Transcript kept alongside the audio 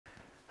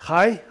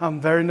Hi,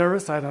 I'm very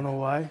nervous. I don't know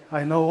why.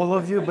 I know all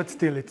of you, but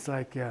still it's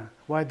like, yeah,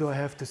 why do I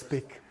have to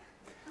speak?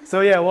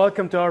 So yeah,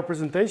 welcome to our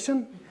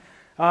presentation.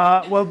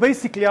 Well,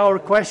 basically our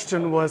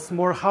question was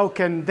more how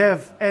can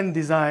dev and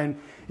design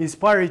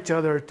inspire each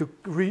other to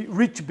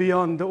reach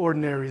beyond the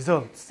ordinary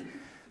results?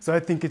 So I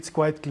think it's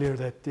quite clear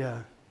that,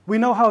 yeah, we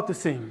know how to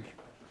sing.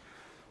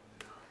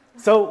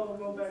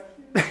 So,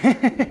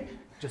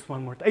 just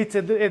one more time. It's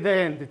at the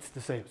end, it's the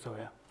same, so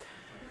yeah.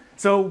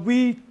 So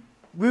we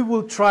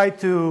will try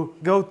to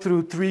go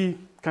through three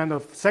kind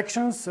of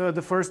sections.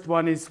 The first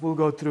one is we'll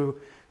go through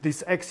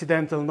this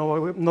accidental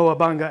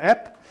Knowabunga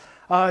app.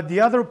 The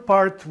other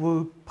part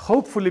will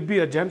hopefully be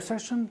a jam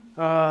session.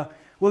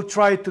 We'll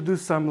try to do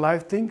some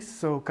live things,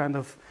 so kind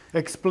of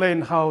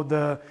explain how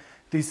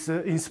this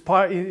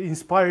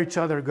inspire each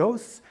other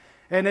goes.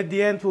 And at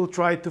the end, we'll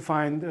try to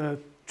find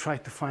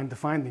the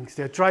findings.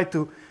 Yeah, try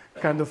to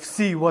kind of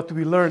see what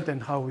we learned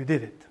and how we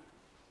did it.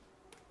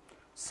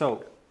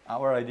 So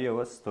our idea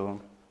was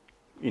to,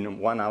 in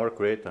 1 hour,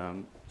 create a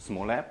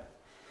small app.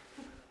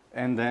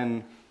 And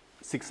then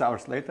 6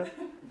 hours later,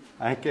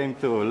 I came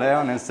to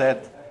Leon and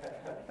said,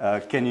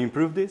 can you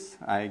improve this?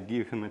 I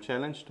give him a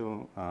challenge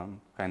to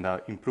kind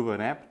of improve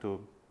an app to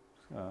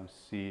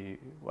see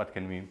what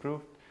can be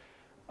improved.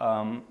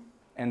 And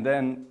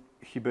then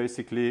he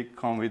basically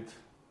come with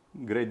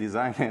great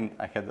design, and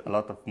I had a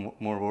lot of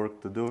more work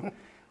to do.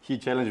 He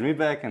challenged me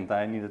back, and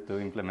I needed to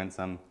implement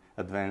some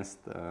advanced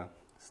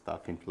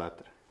stuff in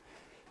Flutter.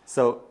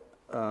 So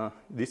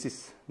this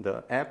is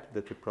the app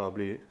that you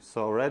probably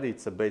saw already.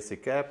 It's a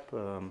basic app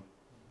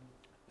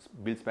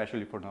built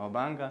specially for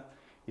Knowabunga.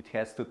 It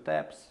has 2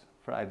 tabs,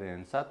 Friday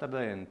and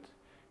Saturday, and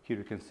here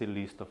you can see a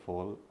list of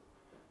all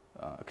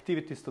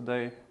activities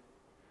today.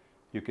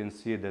 You can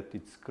see that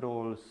it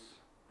scrolls.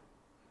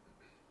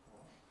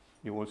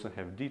 You also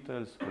have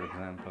details, for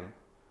example.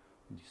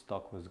 This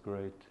talk was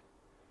great.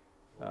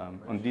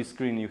 On this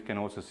screen, you can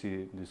also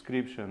see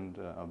description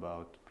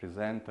about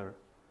presenter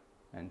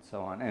and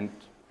so on. And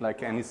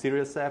like any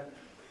serious app,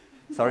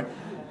 sorry?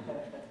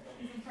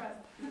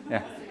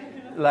 Yeah.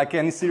 Like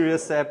any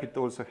serious app, it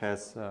also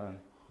has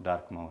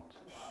dark mode.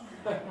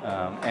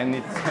 And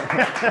it's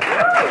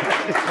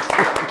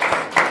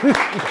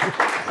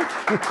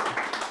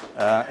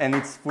and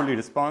it's fully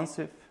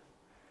responsive.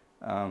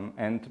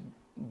 And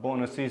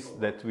bonus is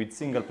that with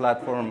single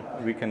platform,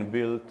 we can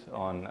build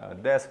on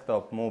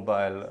desktop,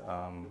 mobile,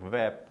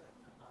 web,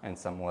 and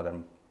some other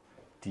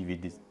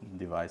TV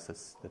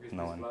devices that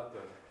no one.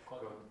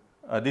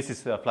 This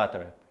is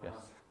Flutter app, yes.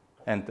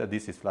 And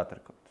this is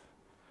Flutter code.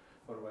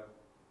 For web.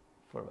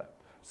 For web.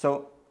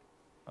 So,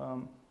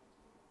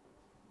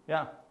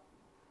 yeah.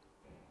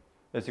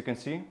 As you can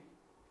see,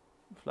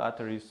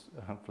 Flutter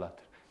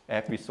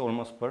app is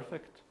almost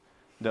perfect.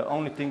 The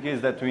only thing is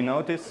that we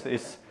notice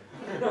is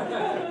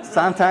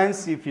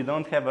sometimes if you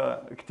don't have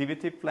an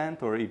activity planned,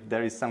 or if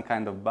there is some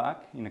kind of bug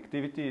in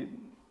activity,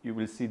 you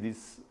will see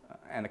this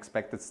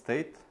unexpected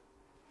state.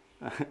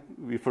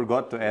 We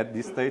forgot to add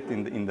this state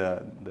in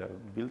the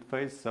build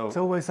phase. So it's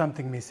always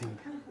something missing.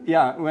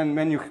 Yeah,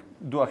 when you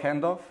do a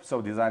handoff,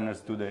 so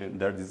designers do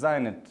their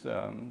design, and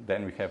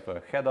then we have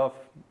a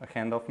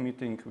handoff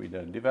meeting with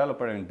the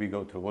developer, and we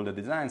go through all the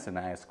designs, and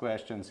I ask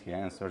questions, he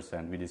answers,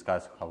 and we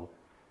discuss how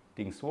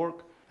things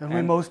work. And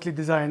we mostly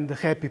design the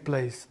happy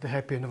place, the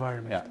happy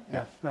environment.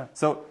 Yeah.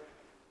 So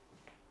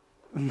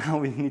now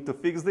we need to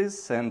fix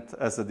this, and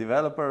as a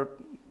developer,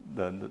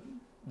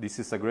 this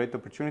is a great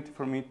opportunity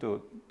for me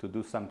to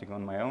do something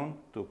on my own,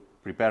 to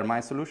prepare my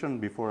solution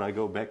before I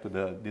go back to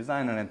the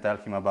designer and tell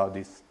him about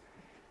this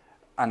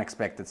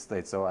unexpected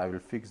state. So I will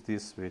fix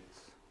this with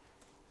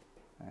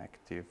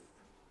active.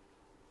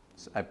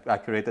 So I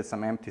created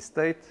some empty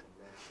state,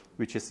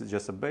 which is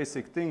just a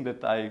basic thing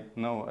that I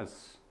know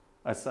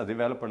as a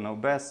developer know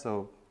best,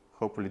 so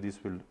hopefully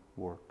this will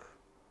work.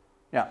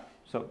 Yeah,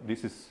 so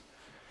this is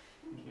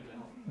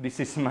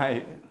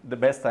the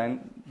best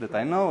that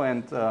I know,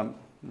 and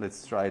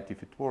let's try it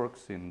if it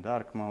works in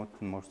dark mode.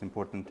 The most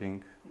important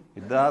thing,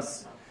 it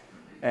does.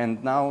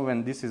 And now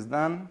when this is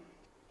done,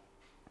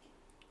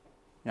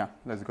 yeah,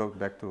 let's go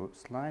back to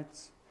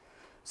slides.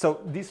 So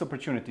these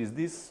opportunities,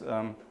 these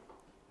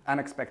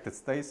unexpected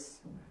states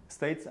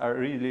are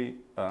really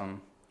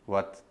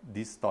what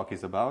this talk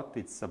is about.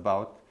 It's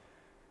about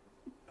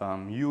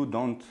you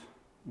don't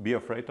be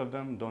afraid of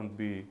them, don't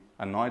be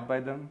annoyed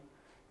by them.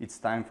 It's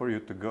time for you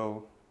to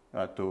go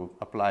to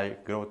apply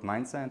growth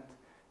mindset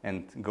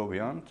and go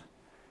beyond.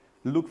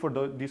 Look for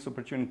these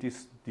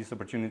opportunities. These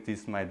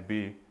opportunities might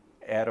be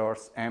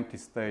errors, empty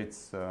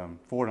states,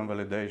 foreign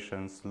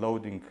validations,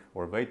 loading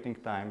or waiting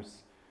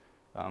times.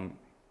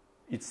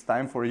 It's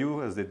time for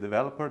you as the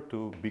developer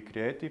to be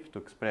creative, to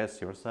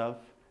express yourself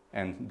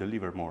and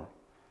deliver more.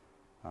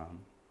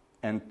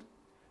 And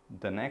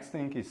the next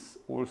thing is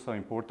also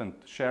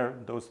important, share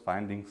those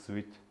findings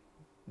with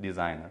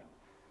designer.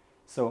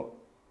 So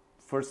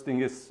first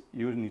thing is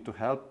you need to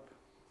help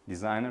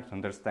designer to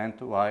understand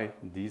why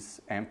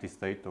this empty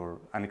state or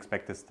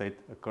unexpected state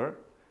occur,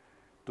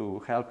 to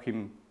help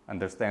him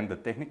understand the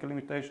technical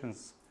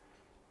limitations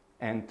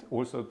and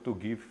also to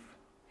give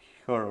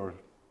her or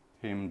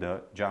him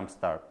the jump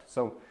start.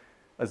 So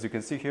as you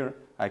can see here,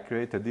 I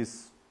created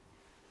this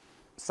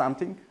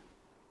something,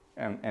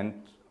 and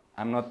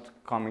I'm not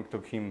coming to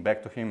him,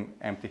 back to him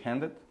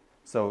empty-handed,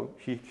 so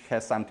he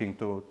has something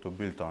to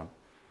build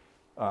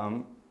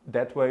on.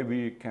 That way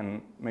we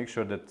can make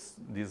sure that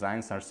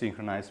designs are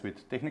synchronized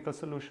with technical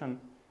solution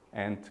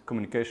and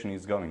communication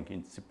is going.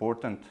 It's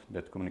important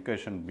that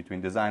communication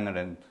between designer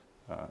and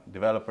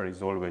developer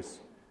is always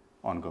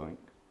ongoing.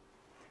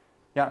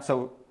 Yeah,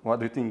 so what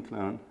do you think,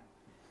 Leon?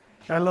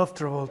 I love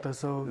Travolta,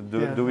 so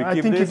do we I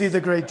keep think this? you did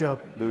a great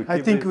job.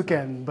 I think we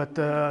can, but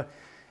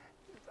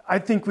I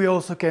think we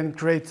also can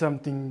create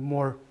something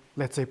more,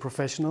 let's say,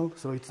 professional.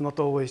 So it's not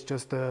always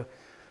just a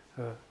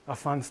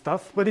fun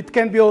stuff, but it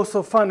can be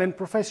also fun and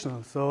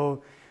professional.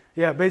 So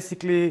yeah,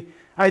 basically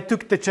I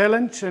took the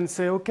challenge and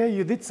say, okay,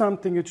 you did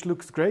something which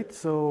looks great,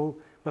 so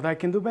but I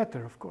can do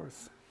better, of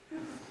course.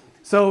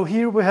 So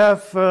here we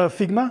have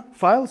Figma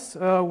files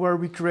where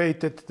we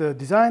created the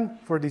design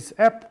for this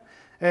app,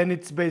 and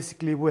it's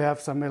basically we have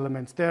some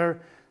elements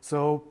there.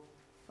 So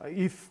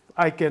if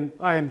I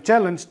am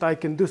challenged, I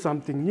can do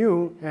something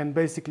new, and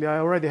basically I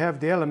already have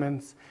the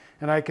elements,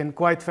 and I can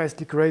quite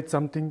fastly create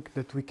something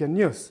that we can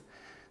use.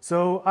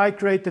 So I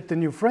created a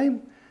new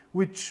frame,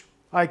 which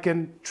I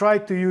can try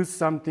to use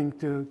something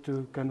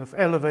to kind of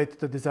elevate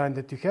the design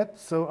that you had.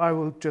 So I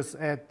will just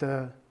add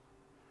the,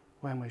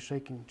 why am I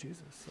shaking?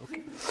 Jesus,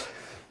 okay.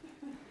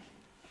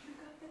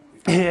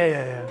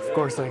 Yeah, of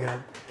course I got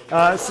it.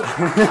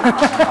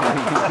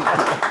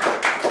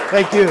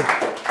 Thank you.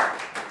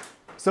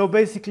 So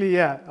basically,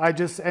 yeah, I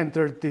just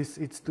entered this.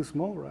 It's too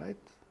small, right?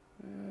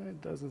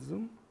 It doesn't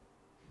zoom.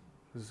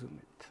 Zoom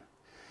it.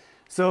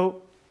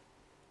 So,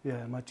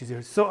 yeah, much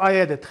easier. So I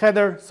added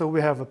header. So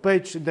we have a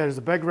page. There's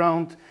a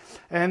background.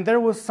 And there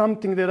was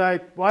something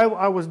that while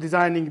I was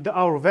designing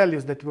our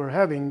values that we're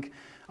having,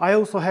 I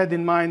also had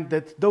in mind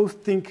that those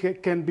things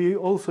can be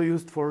also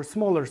used for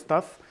smaller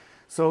stuff.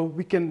 So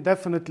we can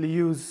definitely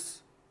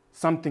use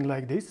something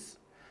like this.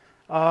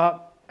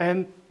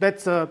 And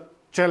that's a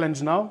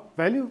challenge now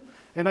value.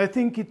 And I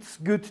think it's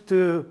good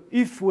to,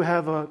 if we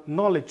have a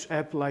knowledge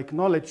app, like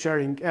knowledge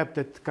sharing app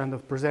that kind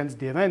of presents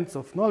the events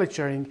of knowledge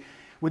sharing,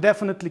 we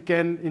definitely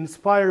can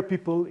inspire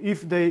people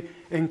if they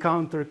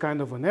encounter kind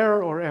of an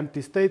error or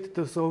empty state,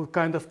 so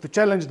kind of to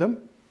challenge them.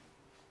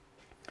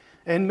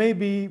 And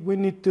maybe we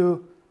need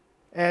to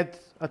add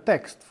a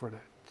text for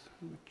that,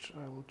 which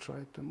I will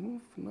try to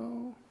move.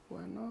 No,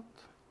 why not?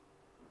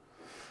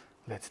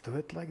 Let's do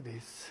it like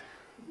this.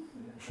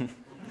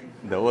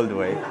 The old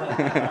way.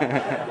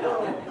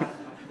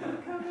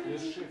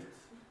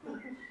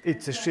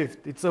 It's a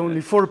shift. It's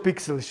only 4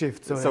 pixel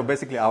shift. So yeah.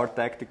 Basically our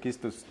tactic is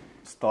to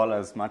stall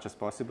as much as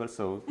possible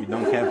so we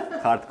don't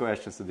have hard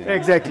questions at the end.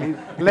 Exactly.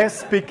 Less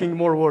speaking,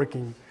 more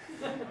working.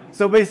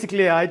 So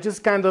basically I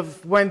just kind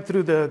of went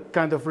through the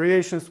kind of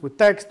variations with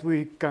text.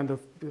 We kind of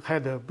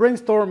had a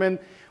brainstorm and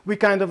we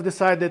kind of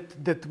decided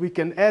that we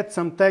can add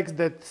some text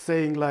that's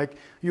saying like,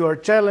 you are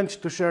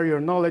challenged to share your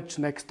knowledge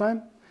next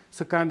time.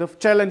 So kind of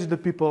challenge the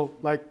people,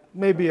 like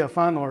maybe a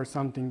fun or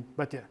something,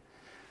 but yeah.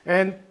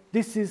 And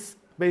this is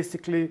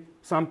basically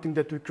something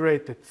that we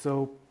created.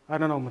 So I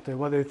don't know, Matej,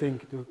 what do you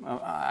think?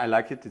 I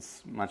like it.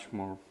 It's much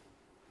more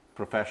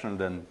professional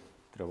than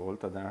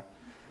Travolta there.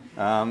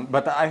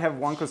 But I have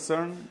one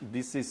concern.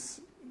 This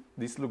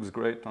looks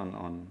great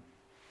on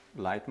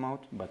light mode,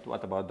 but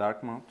what about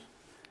dark mode?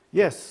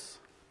 Yes,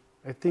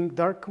 I think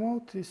dark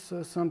mode is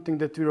something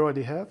that we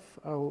already have.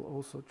 I will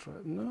also try.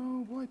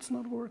 No, why it's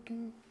not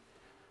working?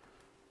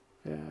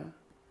 Yeah,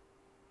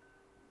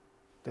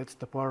 that's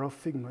the power of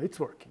Figma. It's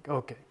working.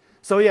 Okay.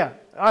 So yeah,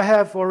 I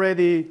have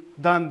already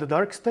done the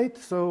dark state.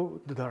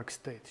 So the dark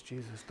state,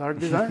 Jesus, dark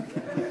design.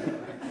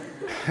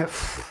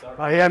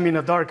 I am in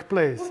a dark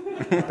place,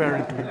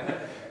 apparently.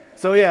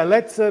 So yeah,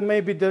 let's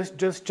maybe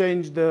just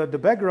change the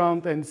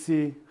background and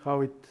see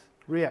how it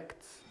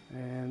reacts.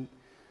 And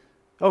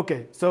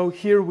okay, so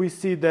here we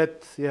see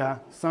that, yeah,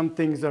 some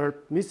things are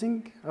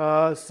missing.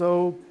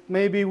 So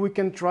maybe we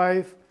can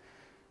try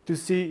to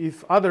see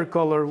if other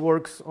color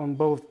works on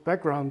both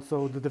backgrounds,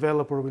 so the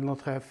developer will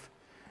not have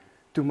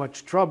too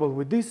much trouble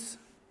with this.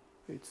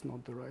 It's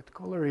not the right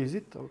color, is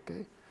it?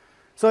 Okay.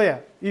 So yeah,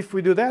 if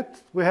we do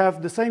that, we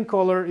have the same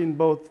color in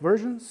both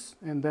versions,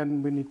 and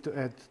then we need to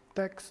add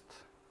text,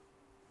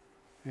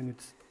 and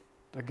it's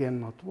again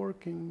not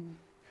working.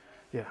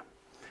 Yeah.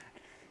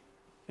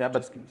 Yeah,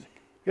 but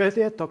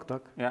yeah,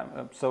 talk. Yeah.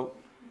 So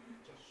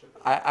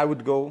I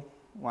would go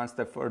one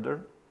step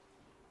further,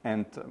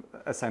 and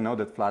as I know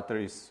that Flutter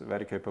is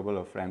very capable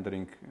of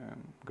rendering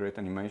great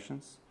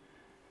animations,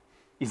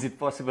 is it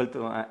possible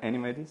to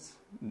animate this?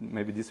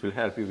 Maybe this will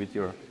help you with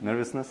your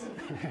nervousness.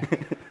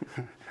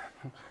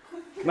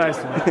 Nice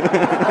one.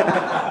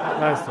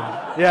 Nice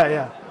one.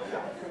 Yeah.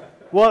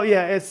 Well,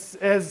 yeah, as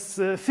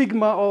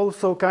Figma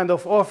also kind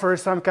of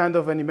offers some kind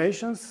of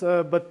animations,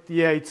 but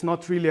yeah, it's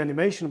not really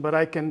animation, but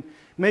I can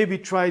maybe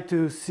try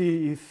to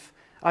see if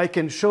I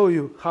can show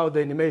you how the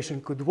animation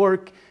could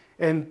work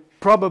and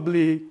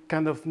probably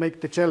kind of make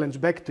the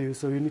challenge back to you,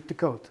 so you need to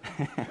code.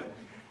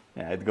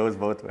 Yeah, it goes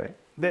both ways.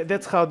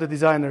 That's how the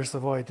designers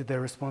avoid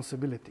their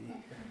responsibility.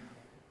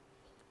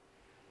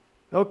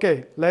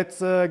 Okay, let's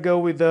go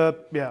with the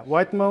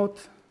white mode.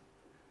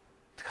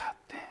 God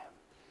damn.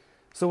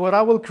 So what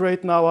I will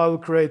create now, I will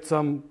create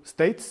some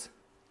states.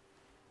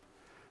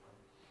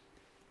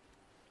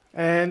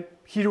 And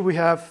here we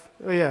have,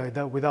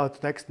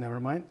 without text, never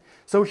mind.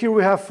 So here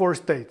we have 4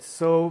 states.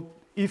 So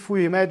if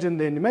we imagine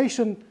the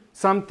animation,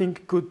 something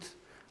could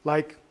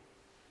like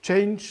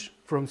change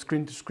from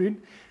screen to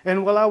screen.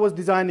 And while I was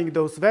designing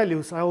those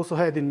values, I also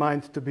had in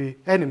mind to be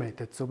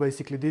animated. So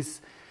basically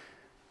this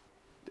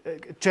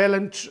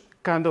challenge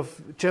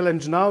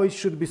now, it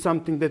should be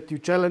something that you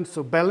challenge,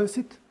 so balance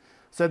it.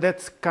 So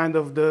that's kind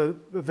of the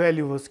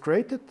value was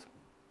created.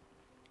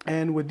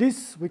 And with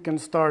this, we can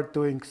start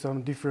doing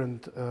some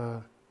different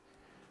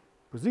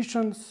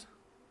positions.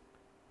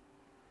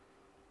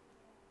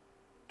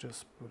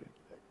 Just put it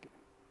back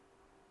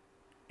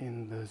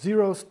in the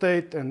 0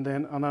 state, and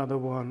then another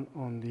one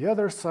on the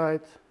other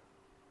side.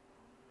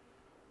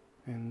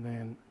 And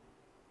then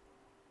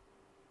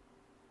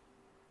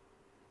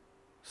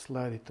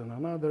slide it on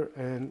another,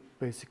 and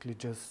basically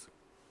just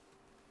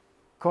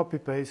copy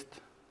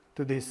paste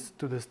to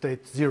the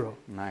state 0.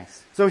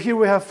 Nice. So here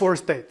we have 4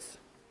 states.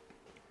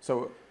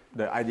 So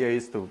the idea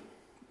is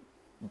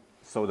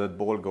so that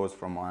ball goes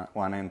from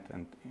one end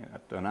and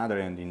to another,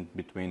 and in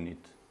between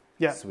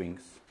it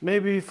swings.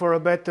 Maybe for a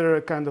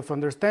better kind of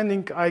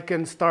understanding, I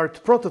can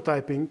start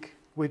prototyping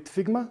with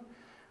Figma,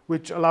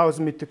 which allows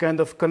me to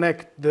kind of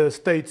connect the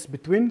states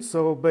between.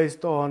 So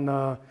based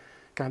on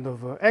kind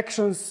of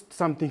actions,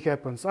 something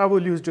happens. I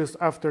will use just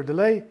after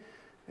delay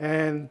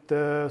and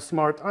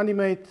smart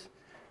animate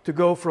to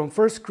go from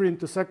first screen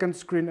to second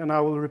screen, and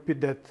I will repeat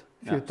that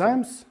a few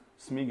times.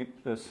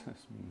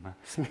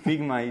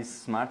 Figma is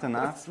smart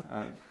enough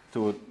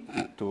to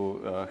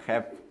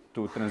have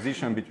to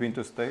transition between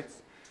 2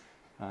 states.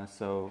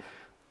 So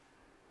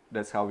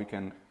that's how we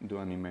can do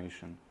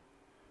animation.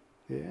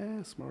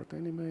 Yeah, smart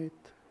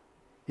animate.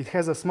 It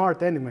has a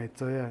smart animate,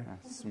 so yeah.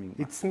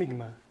 It's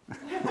Smigma.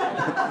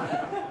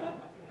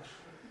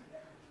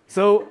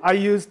 So I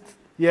used,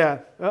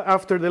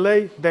 after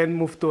delay, then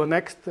move to a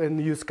next and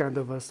use kind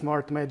of a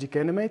smart magic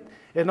animate.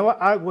 And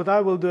what I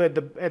will do at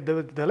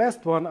the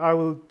last one, I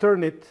will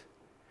turn it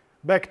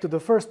back to the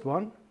first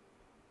one.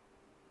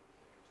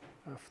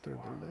 After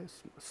delay,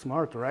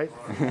 smart, right?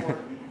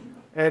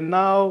 And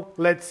now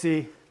let's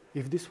see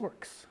if this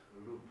works.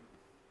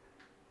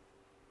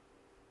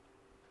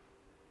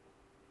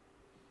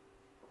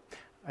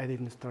 I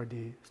didn't start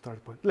the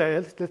start point.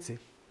 Let's see.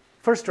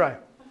 First try.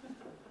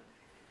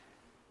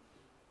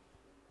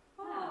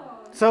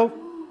 So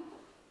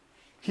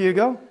here you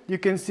go. You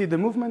can see the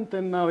movement,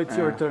 and now it's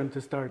your turn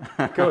to start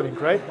coding,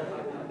 right?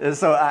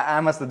 So I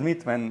must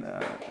admit, when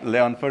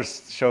Leon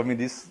first showed me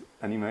this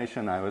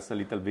animation, I was a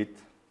little bit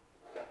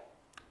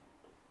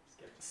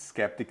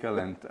skeptical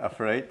and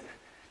afraid,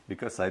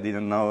 because I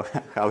didn't know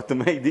how to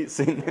make this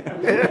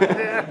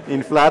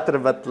in Flutter.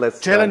 But let's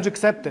challenge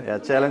accepted. Yeah,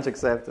 challenge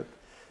accepted.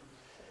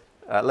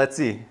 Let's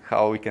see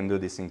how we can do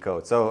this in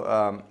code. So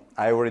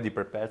I already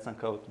prepared some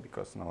code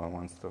because no one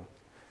wants to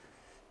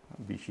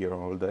be here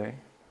all day.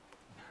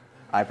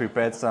 I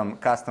prepared some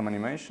custom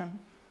animation,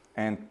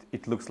 and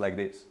it looks like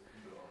this.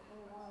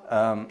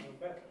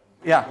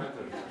 Yeah.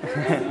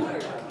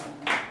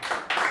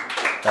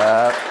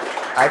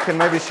 I can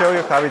maybe show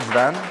you how it's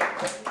done.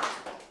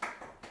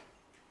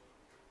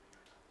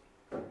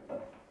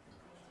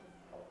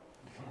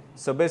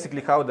 So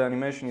basically how the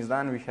animation is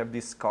done, we have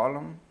this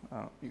column.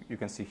 You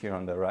can see here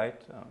on the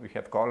right, we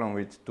have column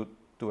with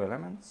two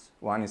elements.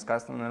 One is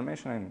custom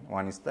animation and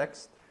one is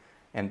text.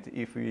 And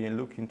if we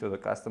look into the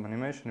custom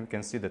animation, we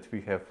can see that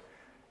we have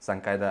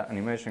some kind of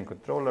animation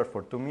controller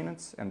for 2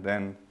 minutes, and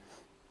then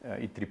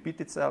it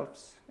repeats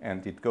itself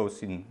and it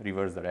goes in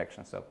reverse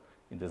direction, so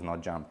it does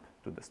not jump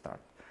to the start.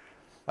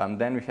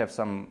 Then we have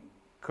some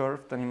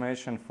curved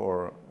animation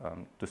for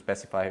to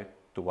specify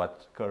to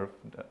what curve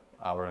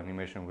our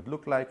animation would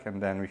look like,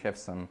 and then we have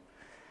some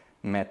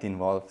math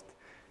involved.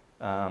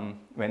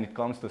 When it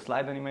comes to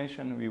slide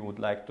animation, we would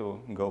like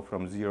to go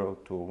from 0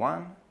 to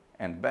 1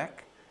 and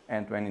back,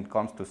 and when it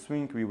comes to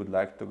swing, we would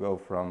like to go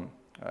from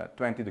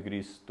 20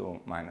 degrees to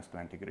minus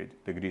 20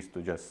 degrees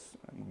to just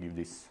give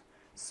this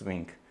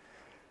swing.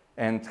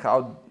 And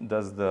how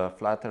does the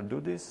Flutter do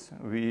this?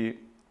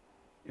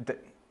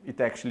 It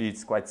actually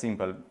is quite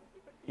simple,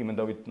 even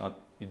though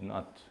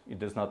it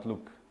does not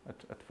look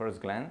at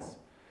first glance.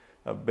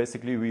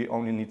 Basically, we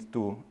only need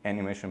 2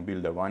 animation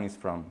builder. One is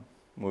from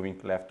moving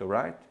left to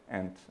right,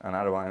 and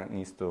another one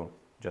is to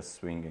just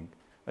swinging,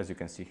 as you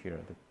can see here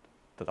at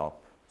the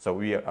top. So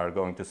we are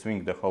going to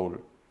swing the whole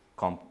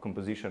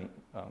composition,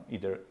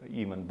 either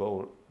even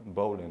bowl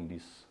in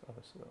this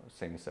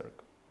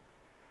semicircle.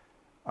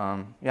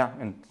 Yeah,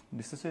 and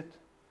this is it.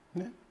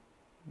 Yeah.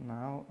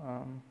 Now,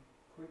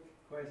 quick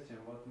question: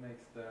 what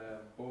makes the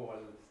ball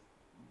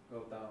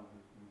go down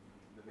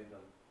in the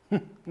middle?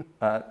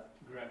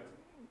 Gravity.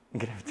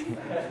 Gravity.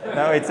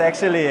 No, it's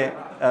actually,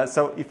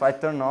 so if I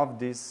turn off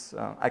this,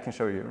 I can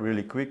show you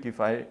really quick. If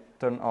I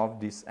turn off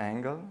this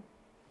angle,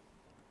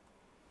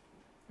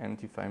 and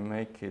if I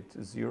make it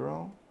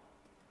 0,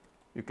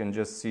 you can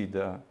just see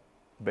the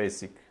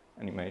basic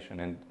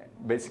animation. And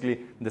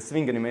basically, the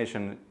swing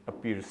animation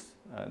appears,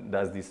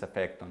 does this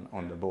effect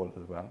on the ball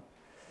as well.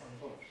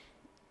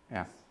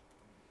 Yeah.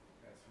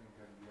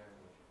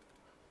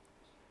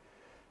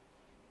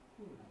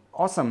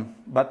 Awesome,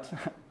 but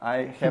I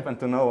happen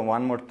to know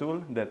one more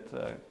tool that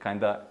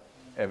kind of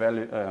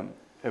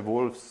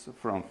evolves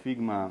from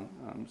Figma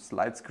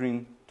slide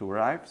screen to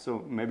Rive.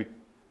 So maybe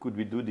could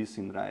we do this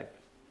in Rive?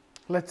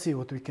 Let's see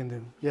what we can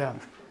do. Yeah,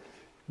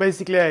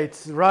 basically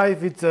it's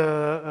Rive. It's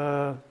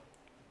a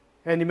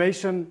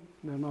animation,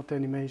 no, not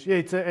animation. Yeah,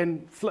 it's a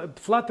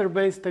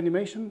Flutter-based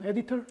animation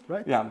editor,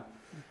 right? Yeah.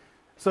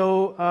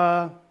 So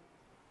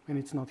and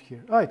it's not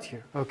here. Oh, it's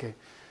here. Okay.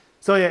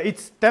 So yeah,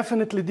 it's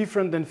definitely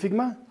different than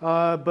Figma,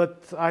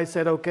 but I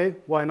said, okay,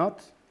 why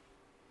not?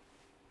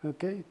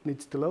 Okay, it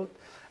needs to load.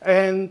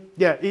 And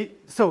yeah,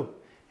 so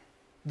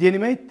the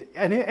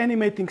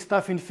animating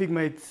stuff in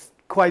Figma, it's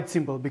quite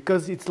simple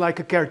because it's like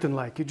a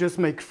cartoon-like. You just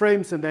make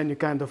frames and then you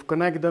kind of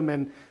connect them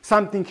and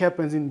something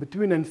happens in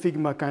between and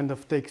Figma kind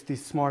of takes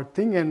this smart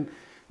thing and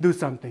do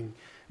something.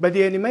 But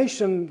the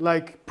animation,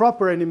 like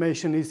proper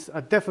animation, is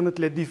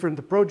definitely a different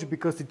approach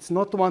because it's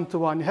not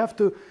one-to-one. You have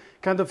to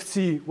kind of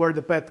see where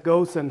the pet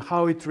goes and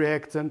how it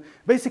reacts and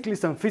basically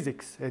some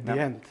physics at the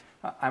end.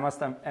 I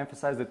must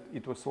emphasize that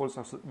it was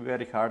also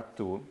very hard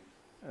to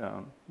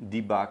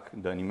debug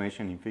the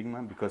animation in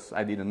Figma because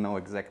I didn't know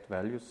exact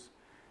values.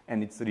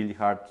 And it's really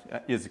hard,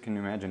 as you can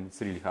imagine,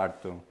 it's really hard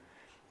to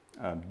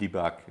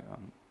debug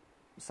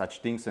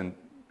such things and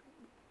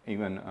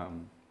even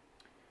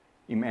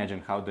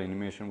imagine how the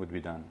animation would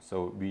be done.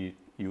 So we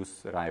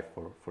use Rive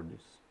for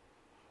this.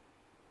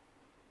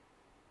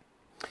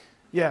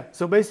 Yeah,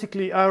 so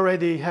basically I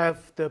already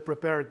have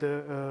prepared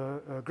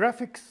the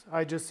graphics.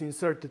 I just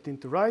insert it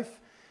into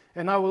Rive,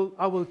 and I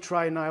will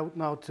try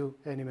now to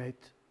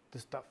animate the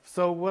stuff.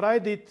 So what I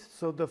did,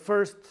 so the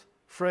first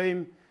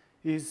frame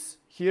is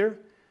here,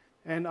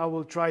 and I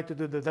will try to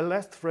do the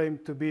last frame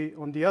to be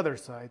on the other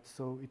side,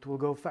 so it will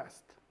go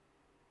fast.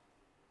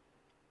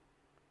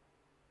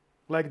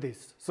 Like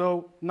this.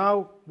 So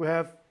now we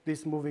have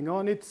this moving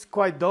on. It's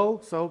quite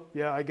dull, so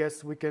yeah, I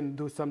guess we can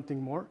do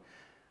something more.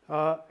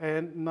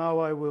 And now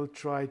I will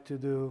try to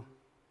do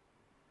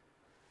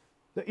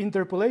the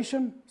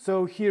interpolation.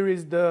 So here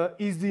is the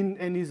ease in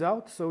and ease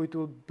out. So it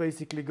will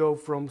basically go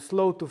from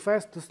slow to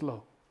fast to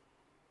slow.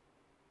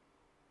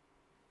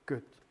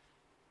 Good.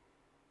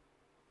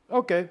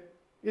 Okay,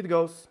 it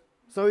goes.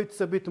 So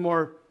it's a bit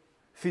more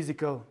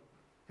physical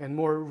and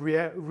more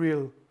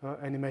real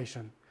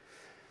animation.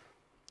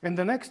 And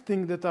the next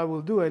thing that I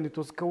will do, and it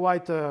was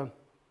quite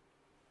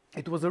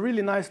it was a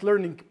really nice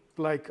learning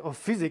of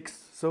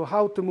physics, so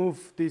how to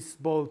move this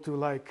ball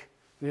to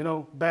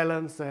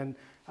balance, and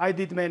I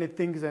did many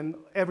things and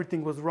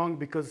everything was wrong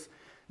because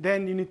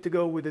then you need to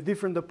go with a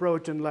different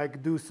approach and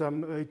do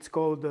some, it's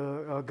called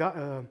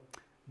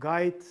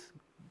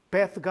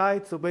path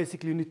guide, so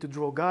basically you need to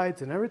draw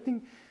guides and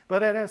everything, but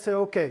then I say,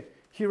 okay,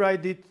 here I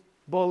did,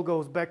 ball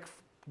goes back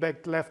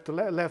left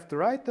to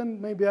right,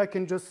 and maybe I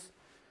can just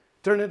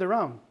turn it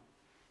around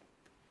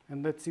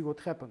and let's see what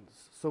happens.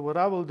 So what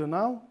I will do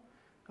now,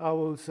 I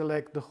will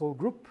select the whole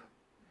group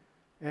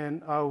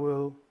and I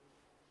will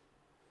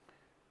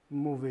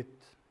move it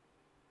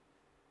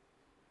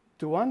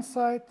to one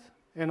side,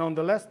 and on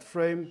the last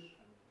frame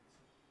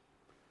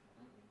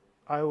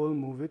I will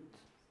move it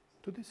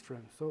to this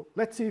frame. So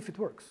let's see if it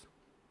works.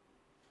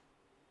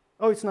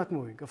 Oh, it's not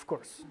moving, of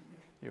course.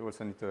 You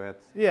also need to add...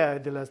 Yeah,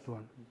 the last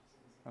one.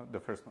 The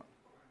first one.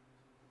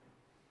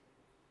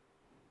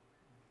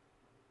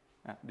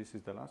 This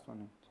is the last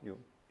one.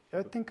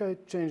 I think I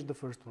changed the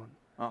first one.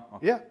 Oh,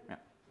 okay. Yeah? Yeah.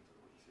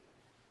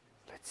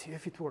 Let's see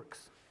if it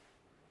works.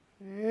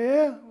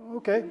 Yeah,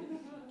 okay.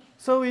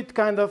 So it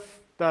kind of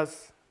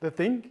does the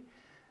thing.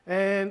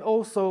 And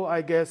also,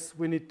 I guess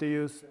we need to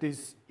use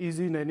this ease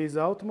in and ease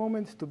out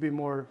moment to be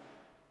more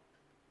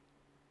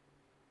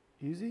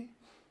easy.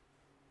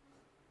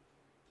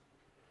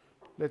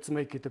 Let's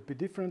make it a bit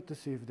different to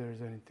see if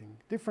there's anything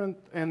different.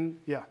 And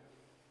yeah,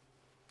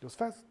 it was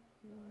fast.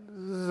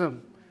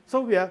 Zoom.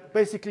 So yeah,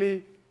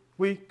 basically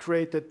we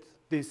created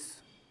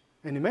this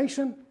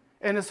animation,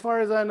 and as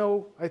far as I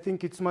know, I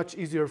think it's much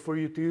easier for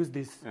you to use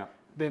this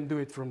than do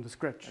it from the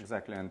scratch.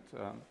 Exactly, and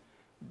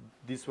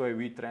this way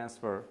we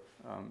transfer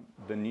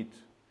the need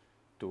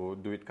to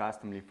do it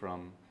customly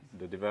from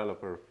the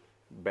developer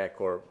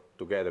back or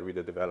together with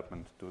the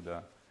development to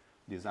the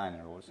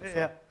designer also.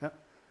 Yeah. So,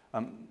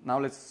 now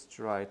let's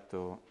try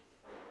to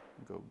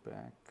go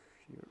back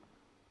here.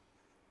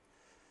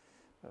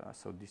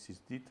 So this is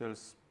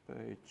details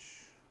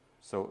page.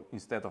 So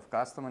instead of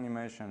custom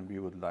animation, we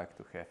would like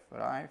to have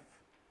Rive.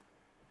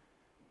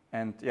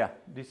 And yeah,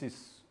 this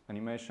is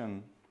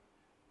animation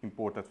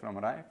imported from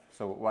Rive.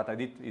 So what I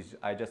did is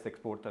I just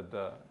exported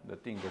the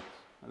thing that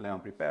Leon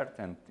prepared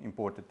and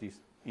imported this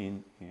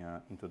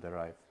into the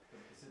Rive.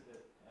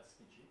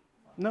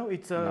 No,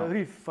 it's a No.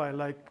 ref file,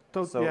 like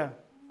So yeah.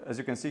 as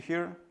you can see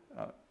here,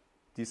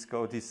 this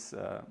code is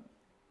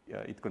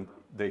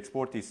the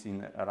export is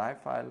in a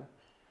RIVE file,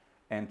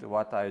 and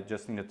what I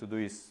just needed to do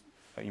is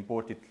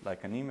import it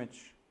like an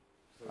image.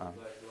 So it's like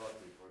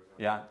lottery, for example.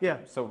 Yeah. Yeah.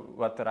 So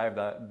what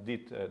RIVE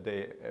did,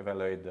 they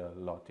evaluate the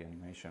lottery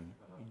animation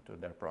into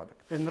their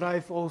product. And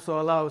RIVE also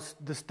allows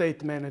the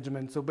state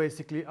management. So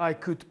basically, I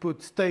could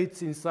put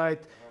states inside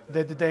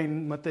that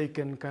then Matej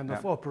can kind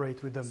of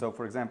operate with them. So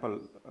for example,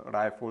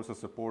 RIVE also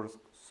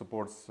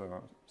supports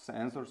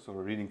sensors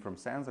or reading from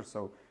sensors.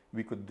 So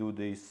we could do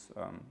this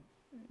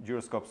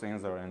gyroscope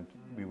sensor, and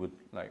we would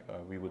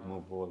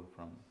move ball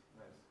from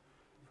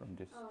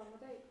this.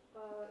 Matej,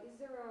 is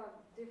there a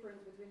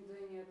difference between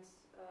doing it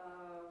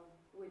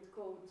with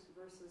code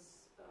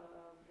versus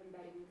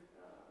embedding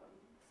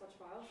such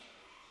files?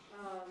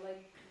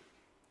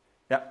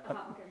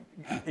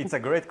 Okay. It's a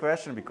great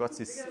question because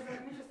it's. Because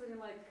I'm interested in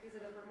is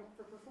it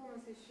a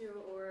performance issue,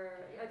 or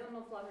I don't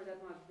know Flutter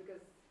that much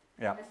because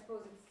I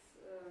suppose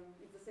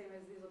it's the same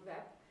as this of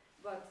web,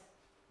 but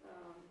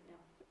yeah.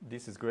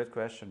 This is a great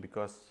question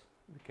because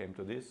we came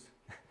to this.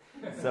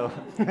 So.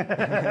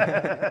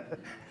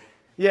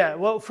 Yeah,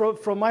 well,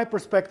 from my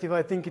perspective,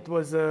 I think it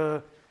was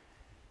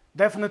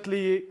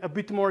definitely a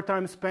bit more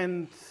time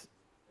spent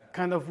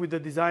kind of with the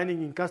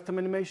designing in custom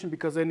animation,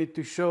 because I need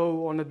to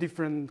show on a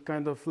different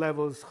kind of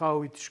levels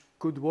how it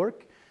could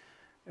work.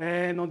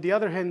 And on the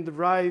other hand, the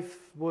RIVE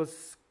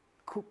was,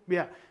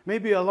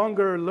 maybe a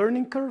longer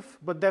learning curve,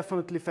 but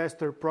definitely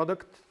faster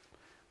product,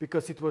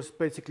 because it was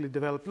basically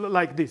developed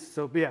like this.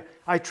 So yeah,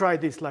 I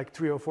tried this like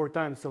 3 or 4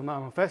 times, so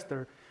now I'm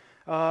faster.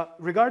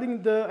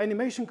 Regarding the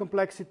animation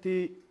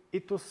complexity,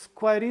 it was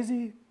quite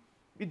easy.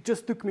 It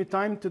just took me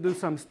time to do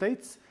some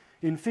states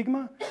in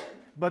Figma,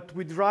 but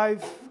with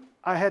RIVE,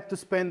 I had to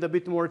spend a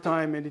bit more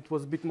time, and it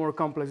was a bit more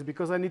complex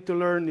because I need to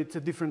learn it's a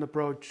different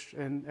approach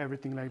and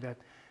everything like that.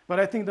 But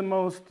I think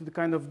the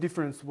kind of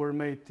difference were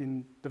made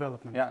in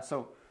development. Yeah,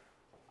 so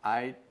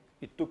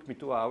it took me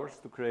 2 hours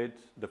to create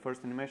the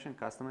first animation,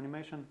 custom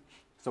animation.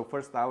 So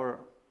first hour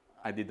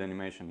I did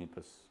animation, it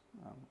was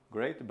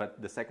great, but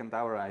the second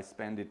hour I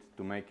spent it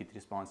to make it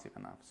responsive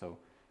enough. So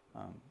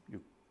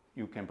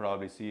you can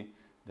probably see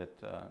that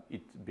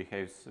it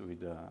behaves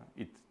with,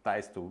 it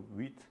ties to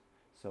width.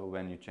 So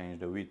when you change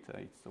the width,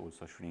 it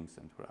also shrinks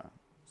and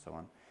so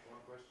on.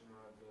 One question,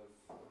 does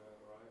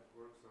RIVE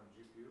works on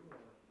GPU or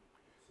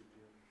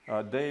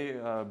CPU? They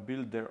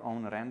build their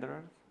own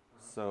renderer.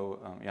 So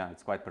yeah,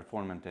 it's quite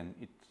performant, and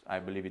I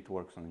believe it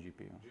works on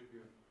GPU.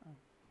 GPU.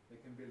 They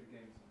can build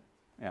games on it.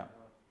 Yeah.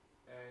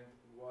 And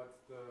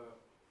what's the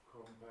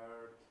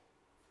compared,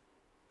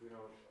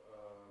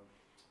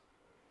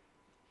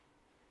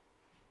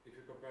 if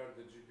you compare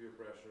the GPU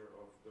pressure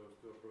of those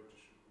two approaches,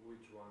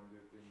 which one do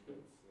you think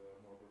is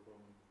more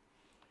performant?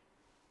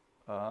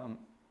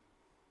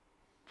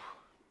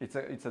 It's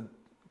a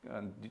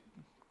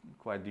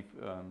quite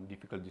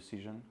difficult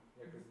decision.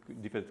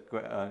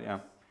 Yeah,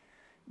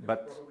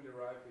 but probably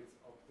RIVE is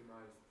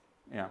optimized.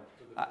 Yeah,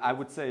 I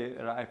would say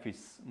RIVE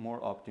is more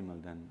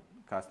optimal than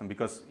custom,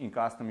 because in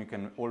custom you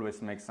can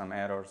always make some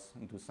errors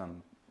and do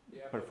some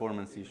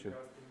performance issue. In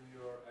custom you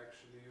are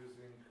actually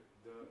using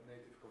the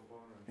native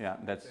components. Yeah,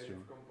 that's true.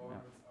 Native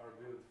components are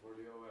built for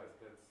the OS.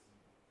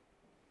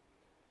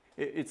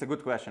 It's a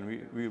good question.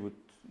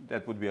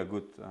 That would be a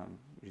good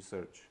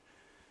research.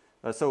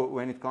 So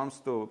when it comes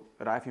to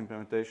RIVE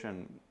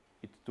implementation,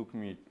 it took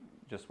me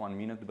just 1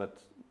 minute,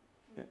 but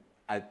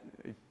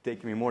it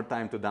takes me more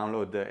time to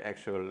download the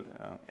actual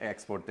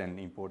export and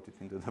import it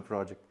into the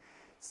project.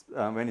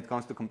 When it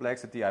comes to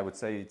complexity, I would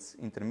say it's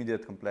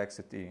intermediate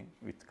complexity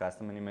with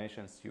custom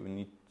animations. You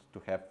need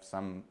to have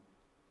some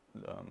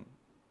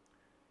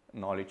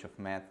knowledge of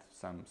math,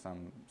 some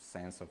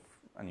sense of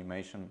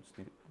animation,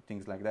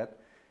 things like that.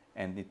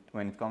 And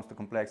when it comes to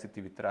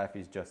complexity with RIVE,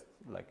 it's just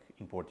like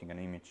importing an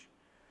image.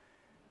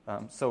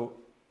 So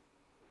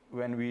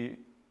when we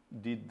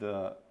did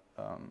the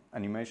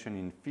animation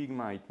in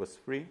Figma, it was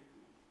free,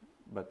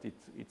 but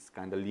it's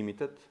kind of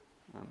limited.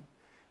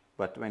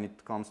 But when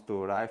it comes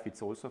to RIVE,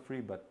 it's also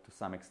free, but to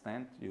some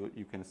extent.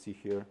 You can see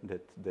here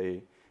that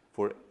they,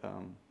 for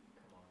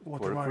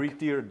a free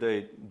tier,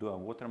 they do a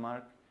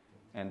watermark,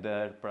 and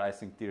their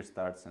pricing tier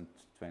starts at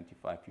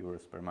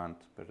 €25 per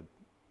month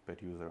per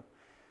user.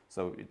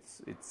 So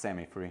it's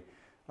semi-free.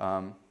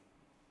 1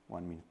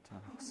 minute.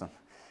 So.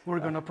 We're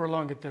going to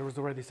prolong it. There was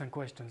already some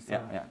questions. So.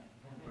 Yeah.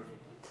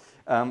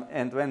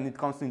 And when it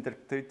comes to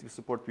interactive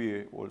support,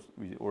 we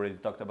already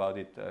talked about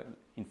it.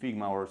 In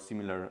Figma or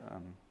similar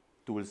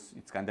tools,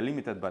 it's kind of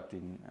limited, but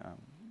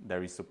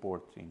there is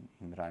support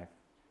in RIVE.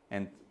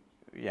 And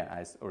yeah,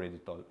 I already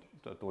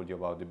told you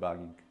about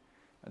debugging.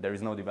 There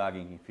is no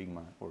debugging in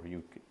Figma, or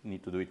you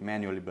need to do it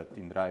manually, but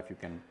in RIVE you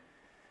can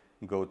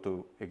go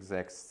to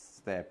exact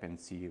step and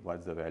see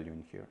what's the value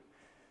in here.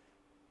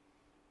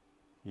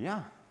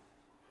 Yeah.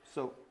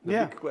 So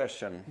the big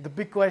question. The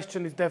big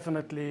question is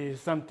definitely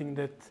something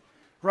that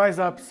rises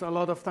up a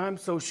lot of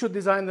times. So should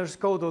designers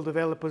code or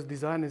developers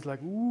design? Is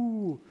like,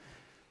 ooh.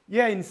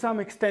 Yeah, in some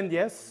extent,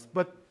 yes.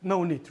 But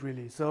no need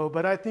really. So,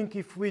 but I think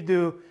if we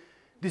do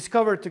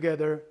discover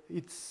together,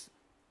 it's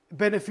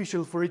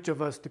beneficial for each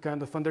of us to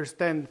kind of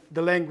understand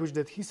the language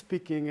that he's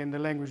speaking and the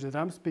language that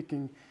I'm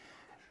speaking.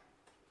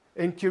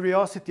 And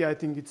curiosity, I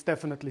think it's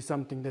definitely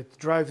something that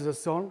drives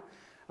us on.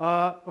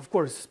 Of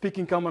course,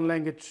 speaking common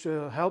language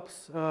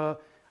helps.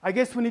 I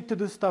guess we need to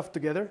do stuff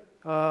together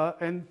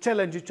and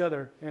challenge each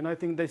other. And I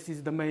think this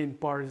is the main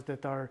parts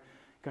that are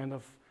kind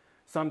of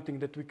something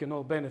that we can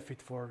all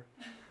benefit for.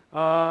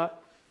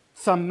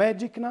 Some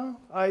magic now.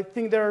 I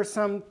think there are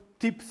some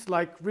tips,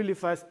 like really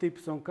fast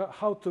tips on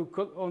how to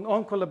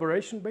on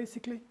collaboration,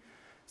 basically.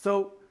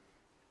 So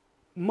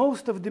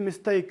most of the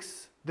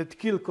mistakes that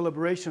kill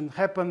collaboration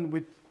happen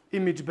with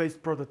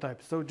image-based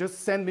prototypes. So just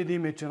send me the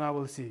image and I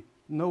will see.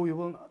 No, you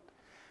will not.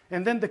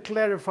 And then the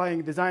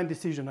clarifying design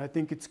decision. I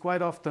think it's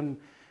quite often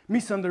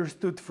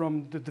misunderstood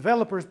from the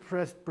developer's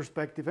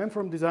perspective and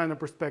from designer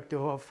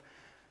perspective of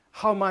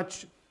how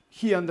much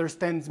he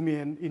understands me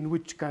and in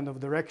which kind of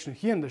direction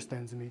he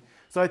understands me.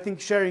 So I think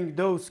sharing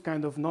those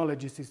kind of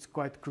knowledges is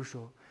quite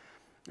crucial.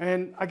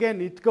 And again,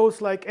 it goes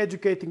like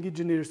educating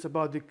engineers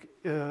about the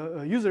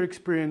user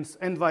experience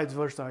and vice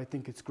versa. I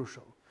think it's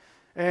crucial.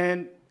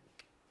 And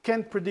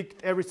can't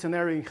predict every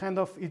scenario in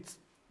handoff. It's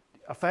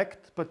a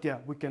fact, but yeah,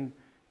 we can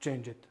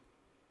change it.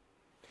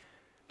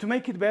 To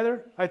make it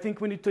better, I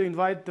think we need to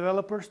invite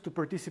developers to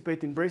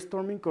participate in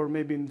brainstorming or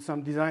maybe in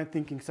some design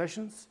thinking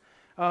sessions.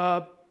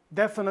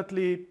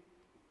 Definitely,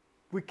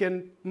 we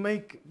can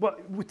make, well,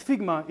 with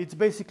Figma, it's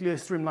basically a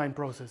streamlined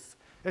process.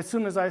 As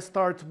soon as I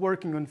start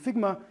working on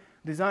Figma,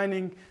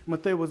 designing,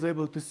 Matej was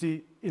able to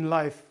see in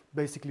life,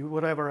 basically,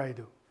 whatever I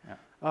do.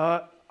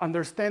 Yeah.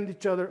 Understand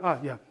each other.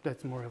 Yeah,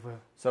 that's more of a...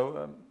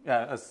 So,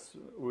 yeah, as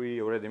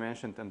we already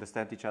mentioned,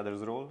 understand each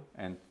other's role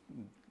and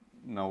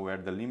know where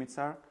the limits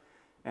are.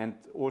 And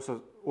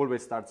also,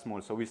 always start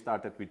small. So we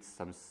started with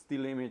some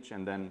still image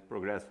and then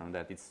progress from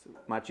that. It's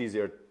much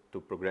easier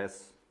to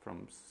progress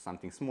from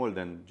something small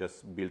than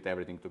just build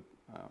everything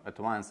at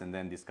once and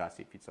then discuss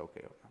if it's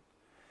okay or not.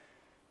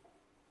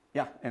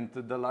 Yeah, and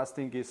the last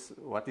thing is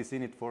what is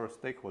in it for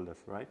stakeholders,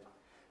 right?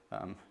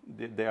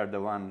 They are the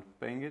one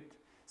paying it.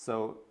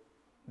 So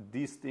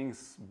these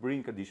things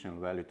bring additional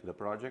value to the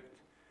project.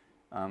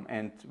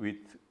 And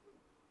with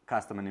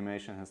custom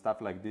animation and stuff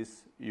like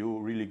this, you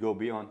really go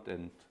beyond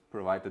and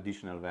provide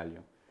additional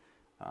value.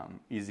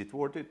 Is it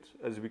worth it?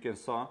 As we can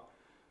saw,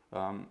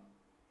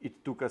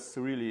 it took us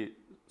really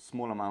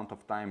small amount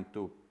of time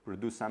to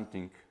produce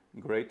something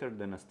greater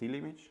than a still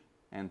image,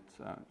 and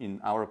in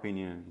our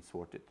opinion, it's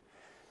worth it.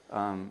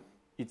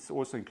 It's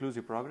also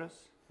inclusive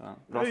process.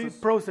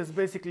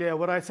 Basically,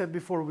 what I said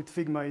before with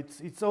Figma,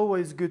 it's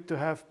always good to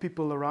have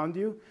people around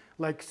you,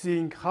 like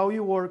seeing how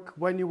you work,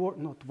 when you work,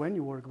 not when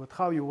you work, but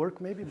how you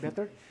work, maybe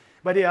better.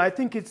 But yeah, I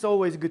think it's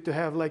always good to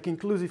have like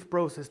inclusive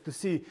process to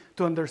see,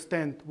 to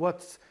understand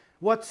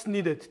what's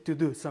needed to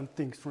do some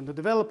things from the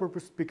developer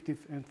perspective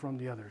and from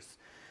the others.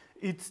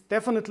 It's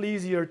definitely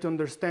easier to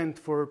understand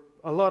for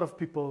a lot of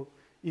people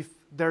if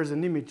there's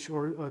an image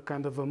or a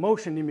kind of a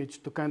motion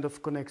image to kind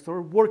of connect,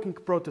 or working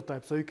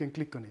prototype so you can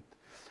click on it.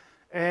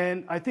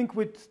 And I think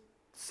with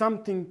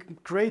something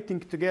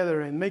creating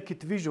together and make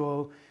it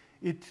visual,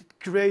 it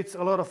creates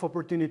a lot of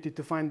opportunity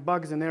to find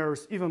bugs and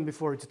errors even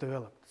before it's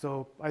developed.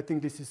 So I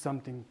think this is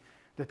something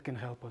that can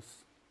help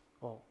us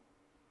all.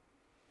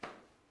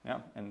 Yeah,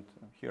 and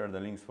here are the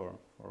links for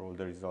all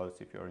the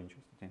results if you're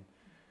interested in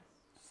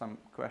some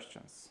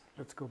questions.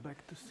 Let's go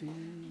back to see.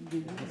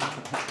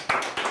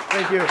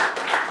 Thank you.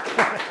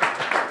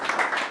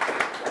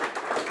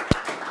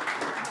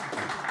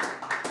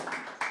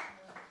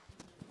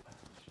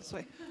 This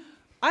way.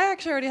 I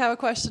actually already have a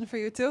question for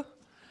you too.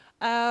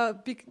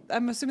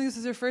 I'm assuming this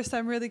is your first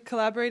time really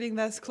collaborating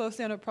this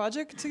closely on a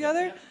project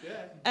together.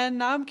 Yeah. And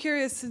now I'm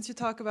curious, since you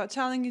talk about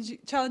challenging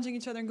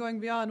each other and going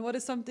beyond, what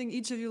is something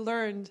each of you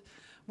learned,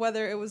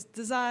 whether it was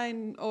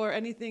design or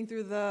anything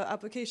through the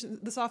application,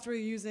 the software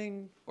you're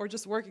using, or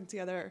just working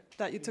together,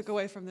 that you took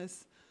away from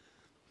this?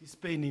 It's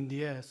pain in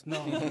the ass.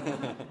 No, no,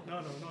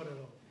 not at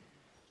all.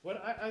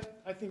 What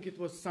I think it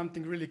was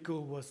something really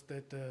cool was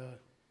that,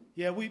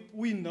 yeah,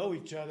 we know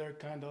each other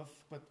kind of,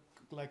 but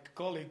like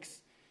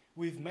colleagues,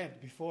 we've met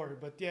before.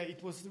 But yeah,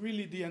 it was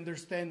really the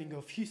understanding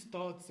of his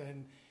thoughts,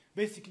 and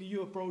basically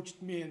you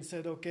approached me and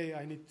said, okay,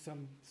 I need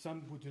some,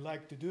 would you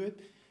like to do it?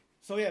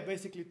 So yeah,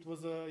 basically it was,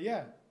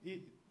 yeah,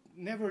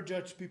 never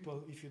judge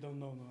people if you don't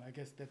know. No, I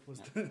guess that was,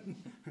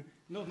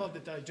 no, not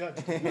that I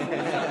judged.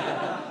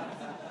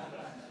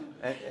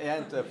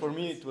 And for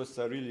me, it was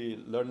a really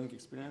learning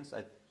experience.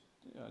 I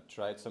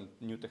tried some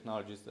new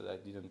technologies that I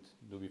didn't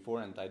do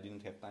before, and I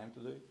didn't have time to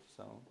do it.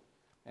 So,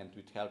 and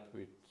with help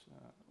with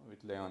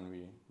Leon,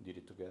 we did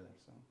it together.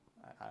 So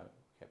I'm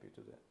happy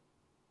to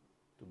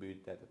be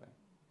at that event.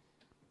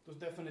 It was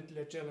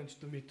definitely a challenge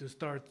to me to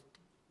start.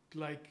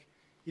 Like,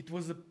 it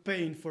was a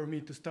pain for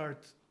me to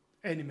start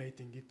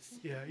animating.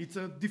 It's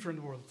a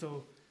different world.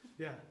 So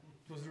yeah,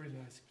 it was a really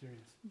nice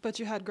experience. But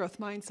you had growth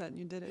mindset and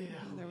you did it.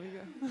 Yeah. There we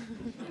go.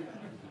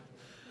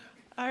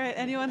 All right,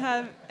 anyone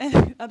have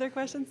any other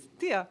questions?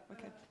 Tia,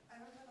 okay. I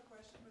don't have a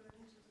question, but I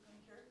need you to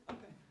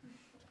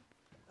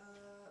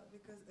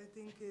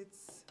think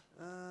it's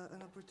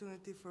an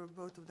opportunity for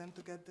both of them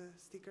to get the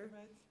sticker.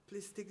 Right.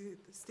 Please stick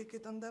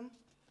it on them.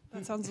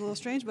 That sounds a little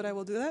strange, but I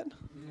will do that.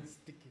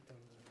 Stick it on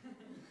the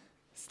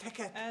Stick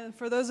it. And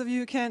for those of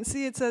you who can't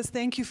see, it says,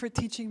 "Thank you for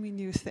teaching me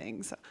new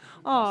things."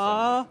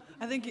 Aww,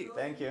 I think you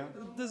Thank you.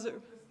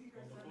 deserve.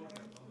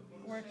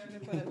 Where should I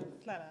put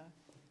it? Clara.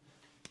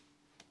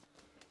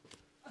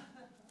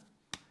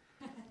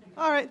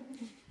 All right.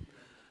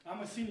 I'm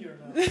a senior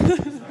now.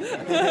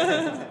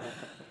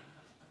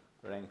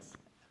 Thanks.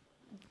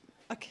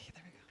 Okay,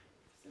 there we go.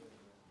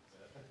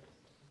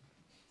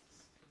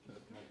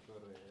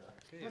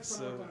 Okay,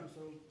 so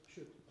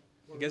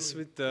I guess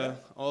with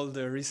all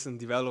the recent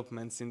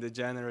developments in the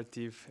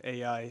generative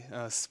AI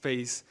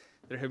space,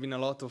 there have been a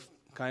lot of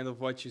kind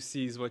of what you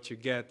see is what you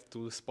get,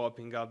 tools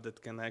popping up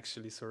that can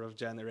actually sort of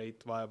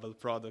generate viable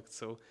products.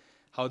 So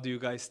how do you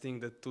guys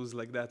think that tools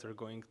like that are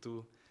going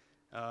to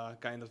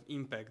kind of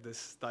impact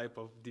this type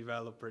of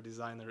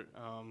developer-designer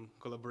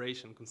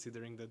collaboration,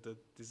 considering that the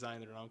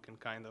designer now can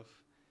kind of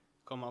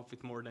come up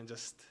with more than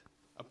just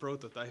a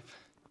prototype?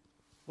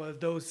 Well,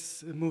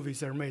 those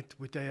movies are made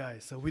with AI,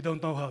 so we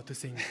don't know how to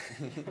sing.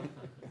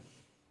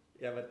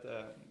 Yeah, but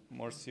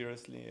more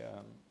seriously,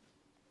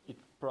 it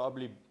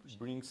probably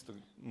brings to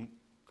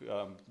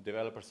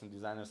developers and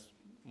designers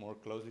more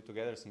closely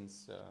together,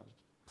 since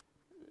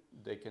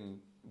they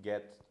can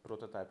get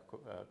prototype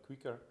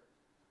quicker,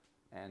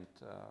 and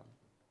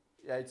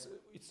yeah,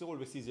 it's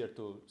always easier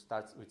to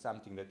start with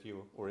something that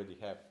you already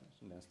have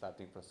than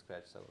starting from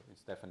scratch. So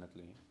it's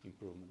definitely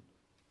improvement.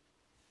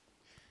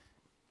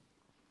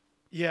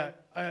 Yeah,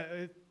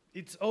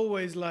 it's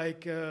always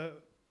like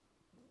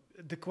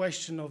the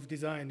question of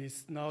design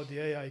is now the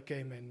AI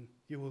came and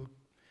you will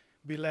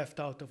be left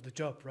out of the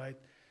job, right?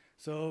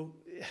 So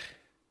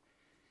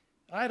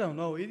I don't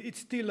know. It's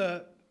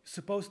still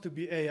supposed to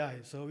be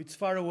AI, so it's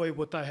far away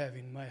what I have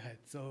in my head.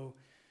 So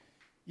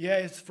yeah,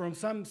 it's from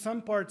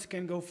some parts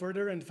can go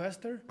further and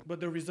faster, but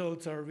the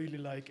results are really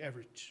like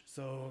average.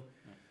 So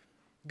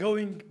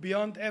going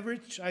beyond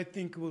average, I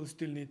think we'll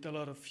still need a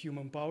lot of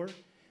human power.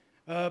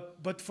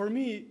 But for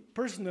me,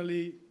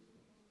 personally,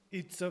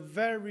 it's a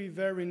very,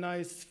 very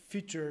nice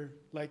feature,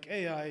 like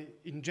AI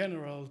in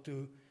general,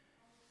 to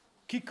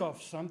kick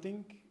off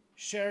something,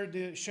 share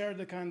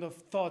the kind of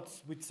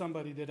thoughts with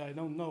somebody that I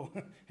don't know,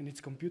 and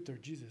it's computer,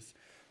 Jesus.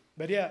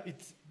 But yeah,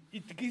 it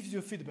gives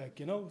you feedback,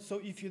 you know?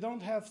 So if you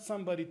don't have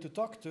somebody to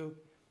talk to,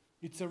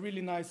 it's a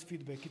really nice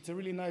feedback. It's a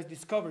really nice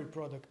discovery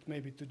product,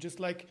 maybe, to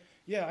just like,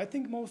 yeah, I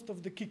think most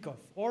of the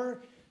kickoff,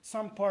 or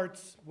some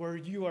parts where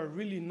you are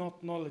really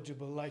not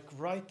knowledgeable, like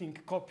writing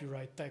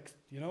copyright text,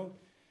 you know?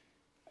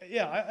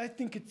 Yeah, I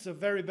think it's a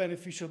very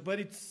beneficial, but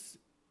it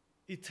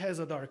has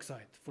a dark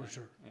side, for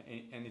sure.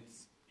 And it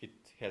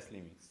has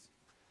limits.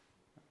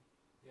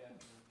 Yeah.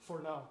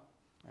 For now.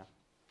 Yeah.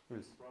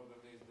 The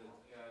problem is that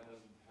AI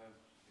doesn't have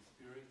the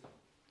spirit,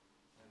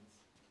 and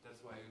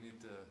that's why you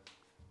need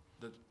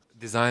the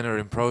designer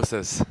in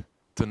process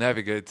to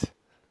navigate.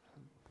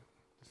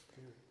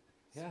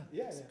 Yeah,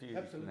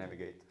 absolutely.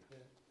 Navigate. Yeah.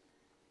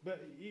 But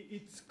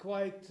it's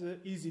quite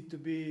easy to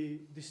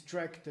be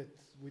distracted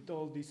with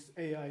all this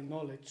AI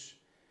knowledge,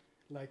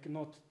 like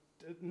not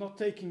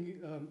taking,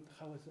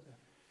 how is it?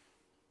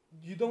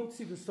 You don't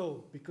see the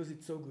soul because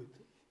it's so good.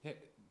 Yeah,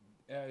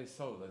 AI is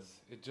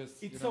soulless. It's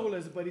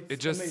soulless, but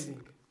it's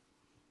amazing.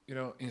 You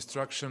know,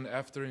 instruction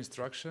after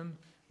instruction,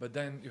 but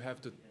then you have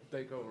to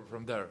take over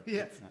from there.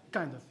 Yeah,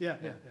 kind of. Yeah.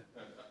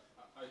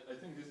 I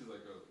think this is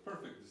like a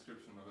perfect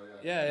description of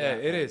AI. Yeah,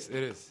 it is.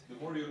 The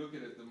more you look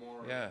at it, the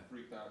more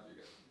freaked out you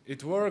get.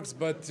 It works,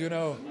 but you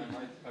know. I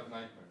might have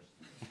nightmares.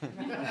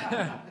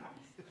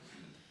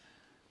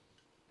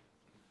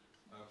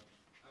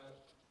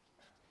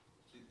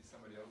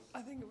 Somebody else?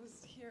 I think it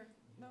was here.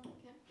 No?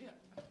 Yeah.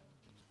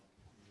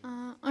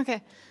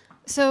 Okay.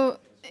 So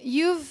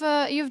you've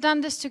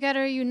done this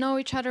together. You know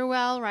each other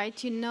well,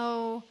 right? You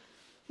know,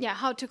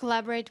 how to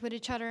collaborate with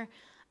each other.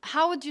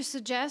 How would you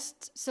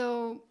suggest,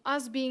 so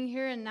us being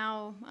here and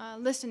now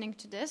listening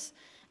to this,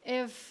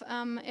 if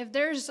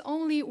there's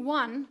only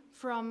one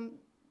from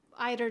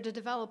either the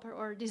developer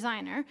or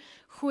designer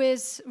who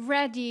is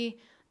ready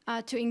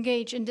to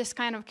engage in this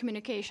kind of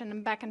communication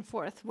and back and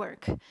forth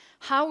work,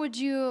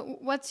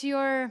 what's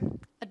your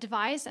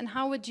advice, and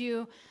how would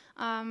you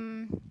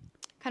kind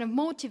of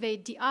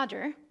motivate the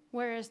other,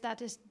 whereas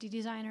that is the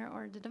designer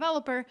or the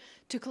developer,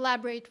 to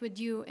collaborate with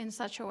you in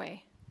such a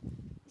way?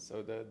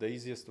 So the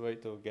easiest way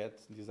to get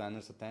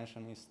designers'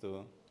 attention is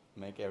to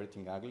make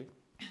everything ugly,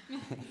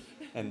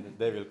 and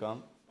they will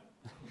come.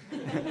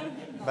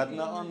 But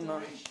no,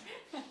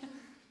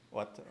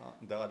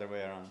 the other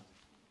way around.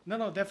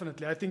 No,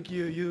 definitely. I think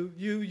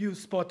you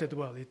spotted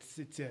well. It's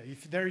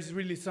if there is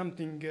really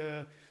something,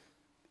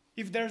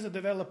 if there's a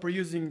developer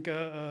using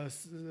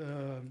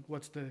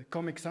what's the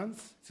Comic Sans,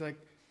 it's like,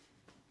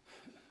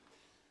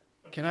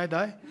 can I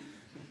die?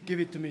 Give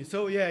it to me.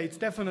 So yeah, it's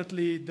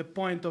definitely the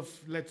point of,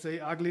 let's say,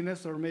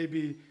 ugliness, or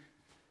maybe,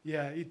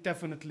 yeah, it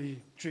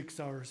definitely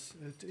triggers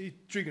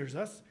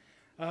us.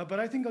 But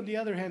I think on the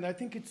other hand, I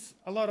think it's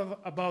a lot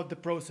about the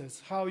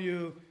process, how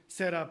you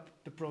set up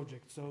the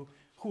project. So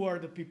who are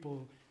the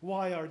people?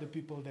 Why are the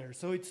people there?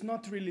 So it's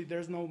not really,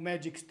 there's no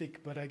magic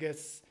stick, but I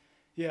guess,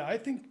 yeah, I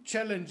think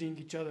challenging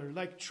each other,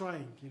 like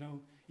trying, you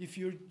know. If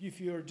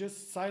you're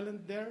just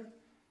silent there,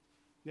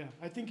 yeah,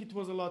 I think it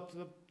was a lot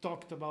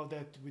talked about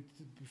that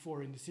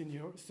before in the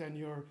senior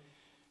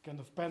kind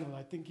of panel.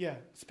 I think, yeah,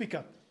 speak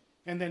up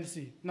and then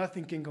see.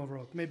 Nothing can go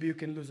wrong. Maybe you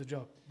can lose a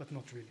job, but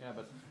not really. Yeah,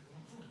 but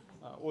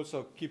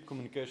also keep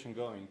communication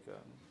going.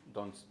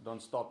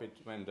 Don't stop it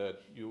when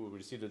you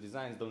receive the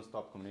designs. Don't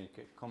stop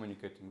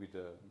communicating with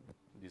the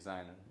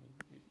designer.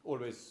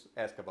 Always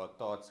ask about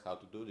thoughts, how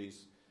to do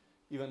this.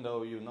 Even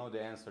though you know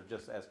the answer,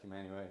 just ask him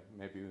anyway.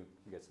 Maybe you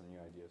get some new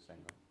ideas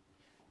anyway.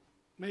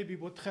 Maybe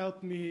what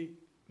helped me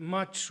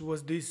much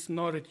was this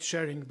knowledge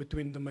sharing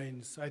between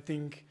domains. I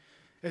think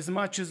as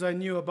much as I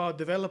knew about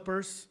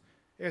developers,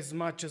 as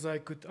much as I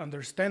could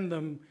understand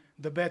them,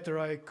 the better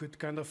I could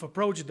kind of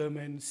approach them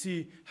and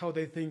see how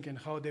they think and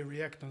how they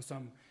react on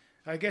some.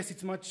 I guess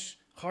it's much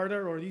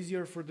harder or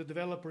easier for the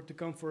developer to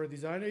come for a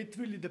designer. It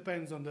really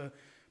depends on the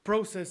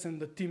process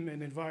and the team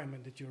and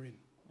environment that you're in.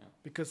 Yeah.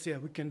 Because, yeah,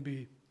 we can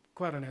be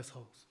quite an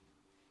assholes.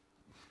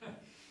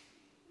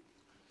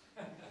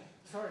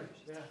 Sorry,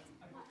 yeah.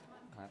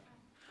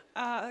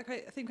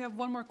 Okay, I think we have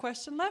one more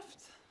question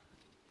left,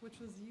 which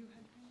was you.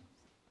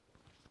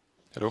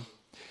 Hello.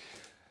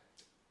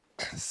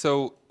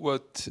 So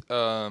what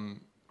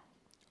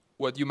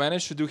you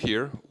managed to do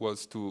here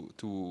was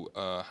to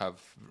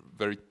have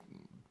very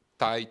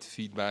tight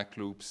feedback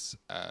loops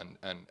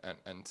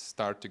and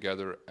start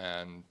together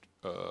and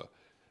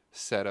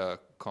set a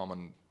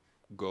common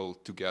goal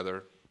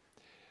together.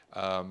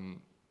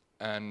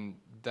 And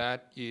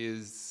that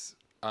is,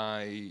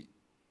 I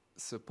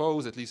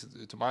suppose, at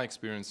least to my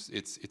experience,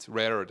 it's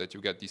rarer that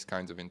you get these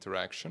kinds of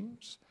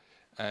interactions,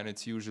 and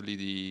it's usually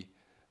the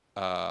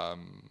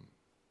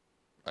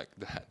like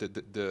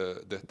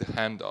the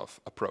handoff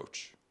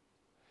approach.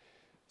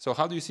 So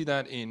how do you see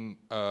that in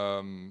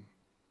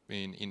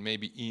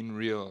maybe in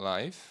real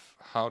life?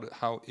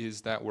 How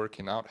is that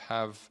working out?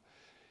 Has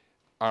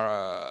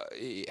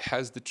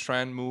the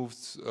trend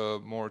moved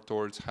more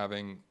towards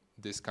having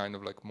this kind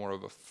of like more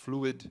of a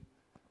fluid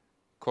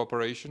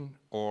cooperation,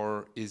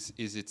 or is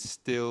it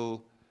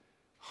still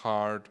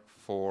hard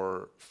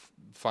for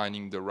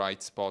finding the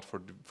right spot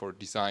for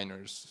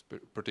designers,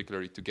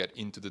 particularly to get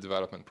into the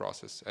development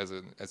process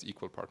as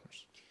equal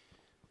partners?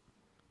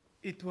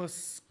 It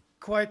was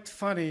quite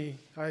funny.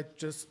 I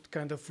just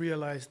kind of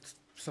realized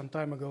some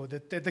time ago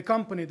that the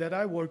company that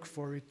I work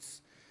for,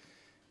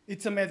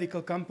 it's a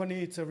medical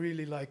company. It's a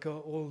really like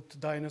an old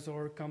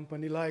dinosaur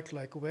company, like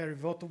very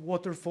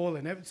waterfall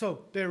and everything.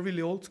 So they're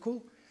really old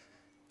school.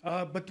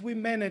 But we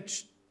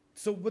managed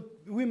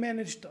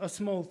a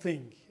small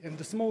thing, and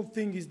the small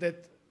thing is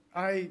that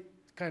I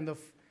kind of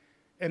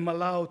am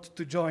allowed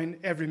to join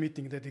every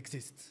meeting that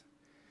exists.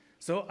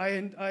 So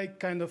I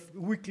kind of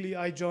weekly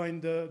I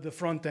join the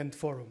front end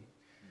forum.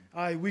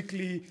 I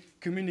weekly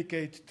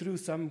communicate through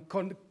some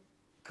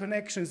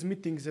connections,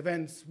 meetings,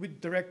 events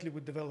directly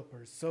with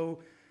developers. So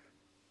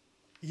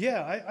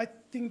yeah, I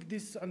think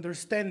this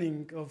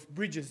understanding of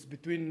bridges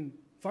between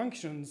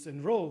functions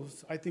and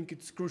roles, I think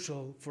it's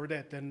crucial for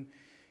that. And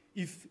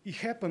if it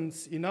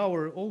happens in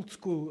our old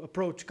school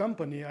approach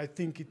company, I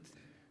think it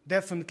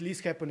definitely is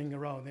happening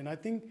around. And I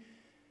think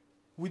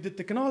with the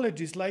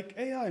technologies like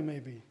AI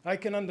maybe, I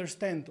can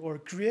understand or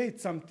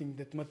create something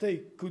that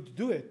Matej could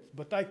do it,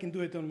 but I can do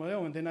it on my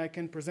own. Then I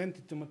can present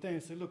it to Matej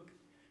and say, look,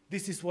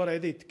 this is what I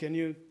did. Can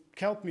you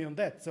help me on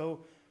that?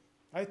 So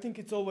I think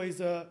it's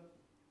always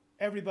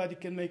everybody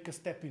can make a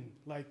step in,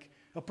 like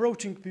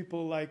approaching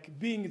people, like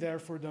being there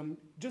for them,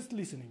 just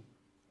listening.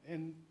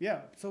 And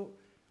yeah, so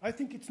I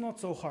think it's not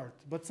so hard,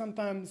 but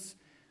sometimes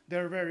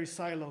they're very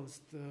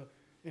silos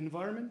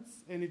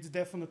environments, and it's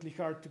definitely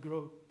hard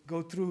to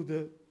go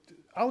through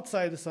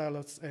outside the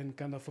silos and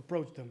kind of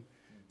approach them.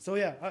 So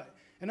yeah,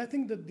 and I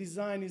think that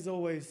design is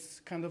always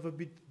kind of a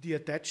bit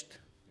detached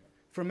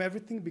from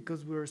everything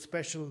because we're a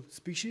special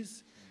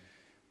species,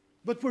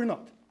 but we're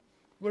not.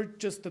 We're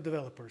just the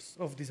developers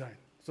of design.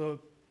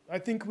 So I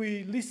think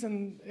we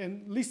listen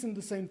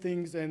the same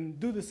things and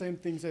do the same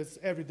things as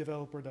every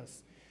developer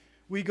does.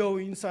 We go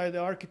inside the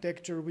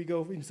architecture, we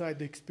go inside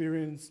the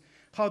experience,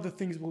 how the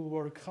things will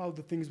work, how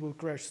the things will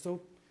crash.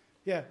 So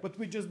yeah, but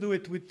we just do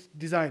it with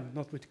design,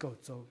 not with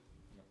code. So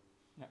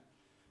yeah.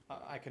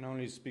 I can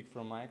only speak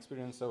from my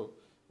experience. So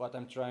what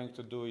I'm trying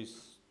to do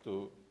is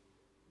to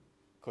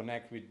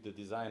connect with the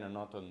designer,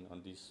 not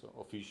on this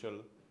official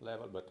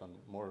level, but on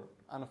more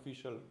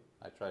unofficial.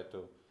 I try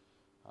to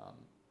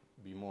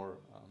be more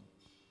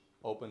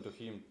open to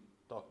him,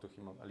 talk to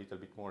him a little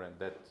bit more, and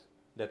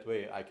that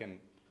way I can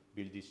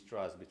build this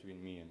trust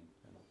between me and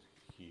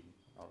he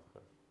or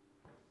her.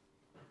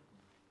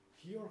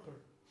 He or her?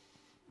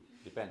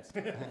 Depends.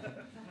 I'm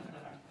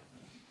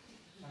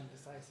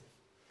decisive.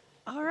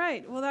 All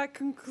right, well, that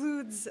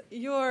concludes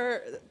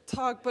your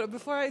talk. But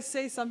before I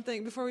say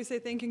something, before we say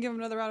thank you and give them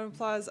another round of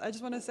applause, I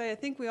just want to say I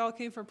think we all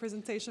came for a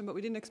presentation, but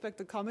we didn't expect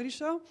a comedy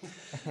show.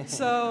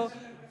 So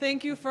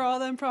thank you for all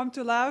the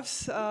impromptu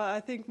laughs.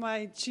 I think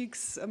my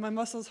cheeks, my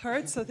muscles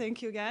hurt, so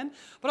thank you again.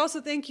 But also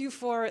thank you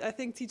for, I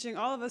think, teaching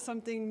all of us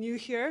something new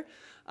here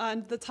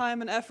and the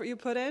time and effort you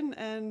put in.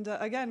 And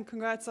again,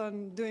 congrats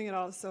on doing it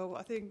all. So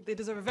I think they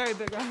deserve a very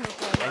big round of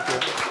applause.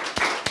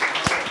 Thank you.